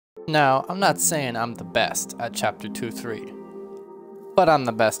Now, I'm not saying I'm the best at Chapter 2-3, but I'm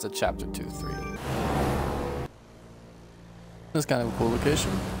the best at Chapter 2-3. That's kind of a cool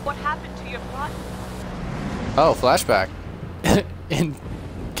location. What happened to your plot? Oh, flashback. In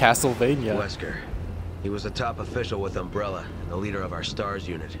Castlevania. Wesker. He was a top official with Umbrella, the leader of our STARS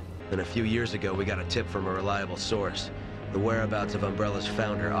unit. Then a few years ago, we got a tip from a reliable source. The whereabouts of Umbrella's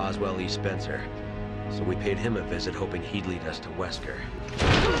founder, Oswell E. Spencer. So we paid him a visit, hoping he'd lead us to Wesker.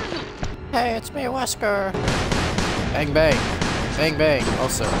 Hey, it's me, Wesker. Bang, bang. Bang, bang.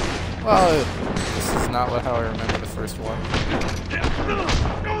 Also. Whoa. This is not how I remember the first one.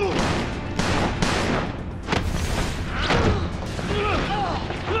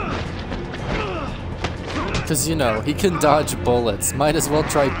 Because, you know, he can dodge bullets. Might as well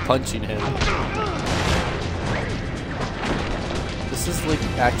try punching him. This is like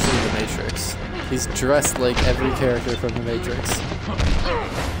actually the Matrix. He's dressed like every character from the Matrix.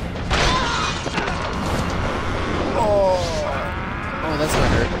 Oh, that's gonna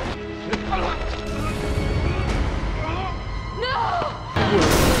hurt. No!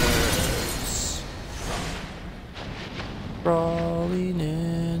 Crawling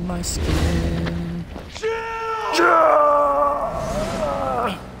in my skin.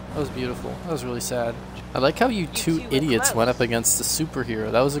 That was beautiful. That was really sad. I like how you two idiots went up against the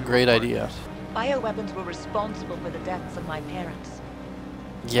superhero. That was a great idea. Bioweapons were responsible for the deaths of my parents.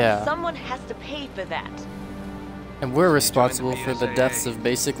 Yeah. Someone has to pay for that. And we're responsible for the deaths of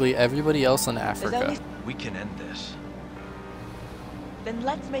basically everybody else in Africa. We can end this. Then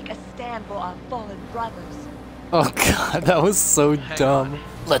let's make a stand for our fallen brothers. Oh god, that was so dumb.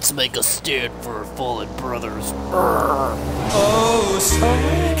 Let's make a stand for our fallen brothers. Oh,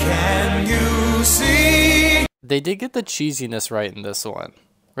 say, can you see? They did get the cheesiness right in this one.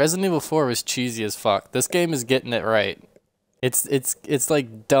 Resident Evil 4 was cheesy as fuck. This game is getting it right. It's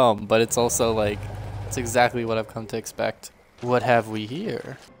like dumb, but it's also like it's exactly what I've come to expect. What have we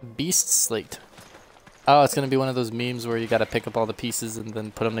here? Beast Slate. Oh, it's gonna be one of those memes where you gotta pick up all the pieces and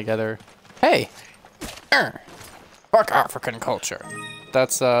then put them together. Hey! Fuck African culture.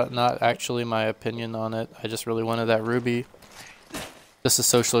 That's not actually my opinion on it. I just really wanted that ruby. Just a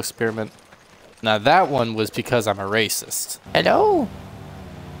social experiment. Now that one was because I'm a racist. Hello?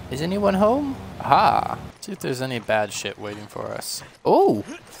 Is anyone home? Aha. See if there's any bad shit waiting for us. Oh,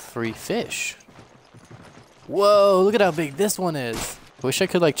 free fish. Whoa, look at how big this one is. I wish I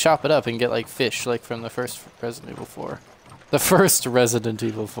could like chop it up and get like fish like from the first Resident Evil 4. The first Resident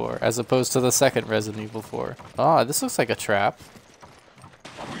Evil 4, as opposed to the second Resident Evil 4. Oh, this looks like a trap.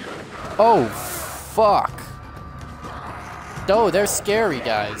 Oh, fuck. Oh, they're scary,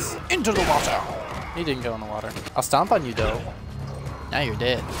 guys. Into the water. He didn't go in the water. I'll stomp on you, though. Now you're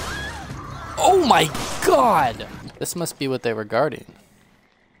dead. Oh my god! This must be what they were guarding.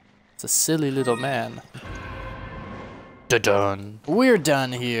 It's a silly little man. Dun-dun. We're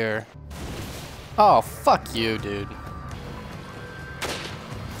done here. Oh, fuck you, dude.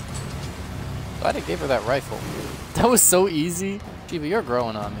 Glad I gave her that rifle. That was so easy. Shiva, you're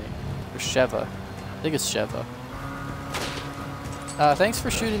growing on me. Or Sheva. I think it's Sheva. Thanks for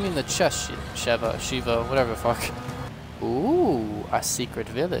shooting me in the chest, Sheva, Shiva, whatever the fuck. Ooh, a secret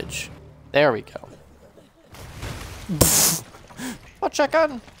village. There we go. Oh,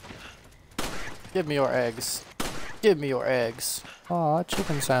 chicken! Give me your eggs. Give me your eggs. Aw,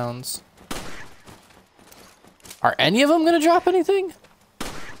 chicken sounds. Are any of them gonna drop anything?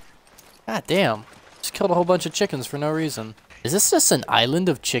 God damn. Just killed a whole bunch of chickens for no reason. Is this just an island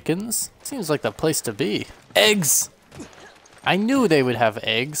of chickens? Seems like the place to be. Eggs! I knew they would have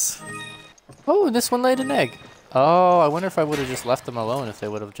eggs. Oh, this one laid an egg. Oh, I wonder if I would have just left them alone if they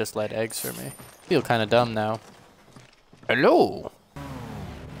would have just laid eggs for me. I feel kind of dumb now. Hello!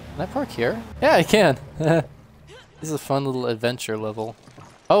 Can I park here? Yeah, I can. This is a fun little adventure level.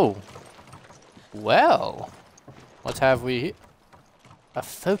 Oh. Well. What have we? A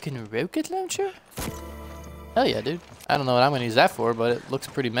fucking rocket launcher? Hell yeah, dude. I don't know what I'm gonna use that for, but it looks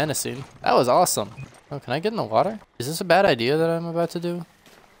pretty menacing. That was awesome. Oh, can I get in the water? Is this a bad idea that I'm about to do?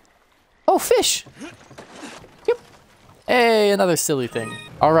 Oh, fish! Yep. Hey, another silly thing.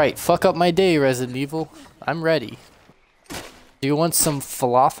 Alright, fuck up my day, Resident Evil. I'm ready. Do you want some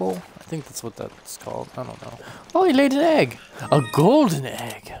falafel? I think that's what that's called. I don't know. Oh, he laid an egg! A golden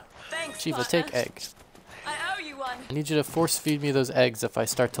egg! Thanks, Shiva, partner. take egg. I owe you one. I need you to force feed me those eggs if I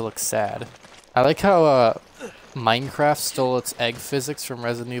start to look sad. I like how Minecraft stole its egg physics from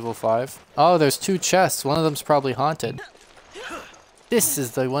Resident Evil 5. Oh, there's two chests. One of them's probably haunted. This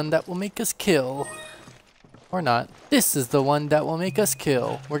is the one that will make us kill. Or not. This is the one that will make us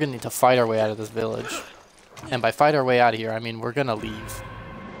kill. We're gonna need to fight our way out of this village. And by fight our way out of here, I mean we're gonna leave.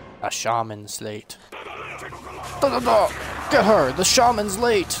 A shaman's late. Get her! The shaman's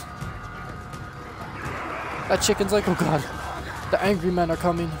late! That chicken's like, oh god. The angry men are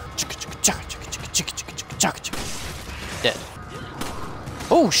coming. Dead.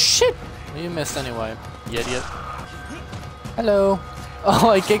 Oh shit! You missed anyway, you idiot. Hello. Oh,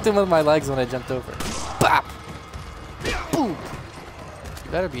 I kicked him with my legs when I jumped over. Bop! Boop!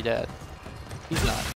 You better be dead. He's not.